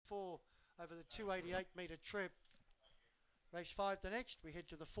over the 288 metre trip. Race 5 the next. We head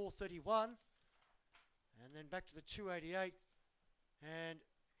to the 431 and then back to the 288 and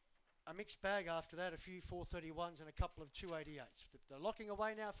a mixed bag after that, a few 431s and a couple of 288s. They're locking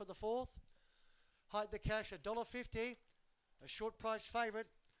away now for the fourth. Hide the Cash, $1.50, a short price favourite,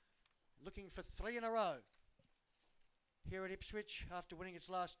 looking for 3 in a row here at Ipswich after winning its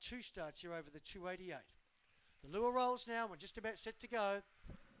last 2 starts here over the 288. The lure rolls now, we're just about set to go.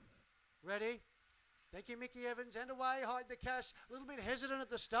 Ready? Thank you, Mickey Evans, and away, Hide the Cash. A little bit hesitant at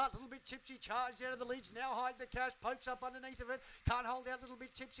the start, a little bit tipsy, charged out of the leads. Now Hide the Cash, pokes up underneath of it. Can't hold out, a little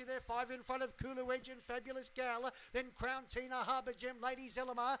bit tipsy there. 5 in front of Kulu Edge and Fabulous Gala. Then Crown Tina, Harbour Gem, Lady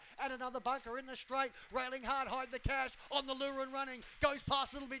Zelamar, and another bunker in the straight. Railing hard, Hide the Cash on the lure and running. Goes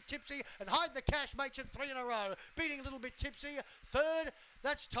past a little bit tipsy, and Hide the Cash makes it 3 in a row. Beating a little bit tipsy. Third,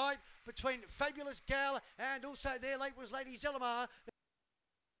 that's tight between Fabulous Gal and also there late was Lady Zelamar.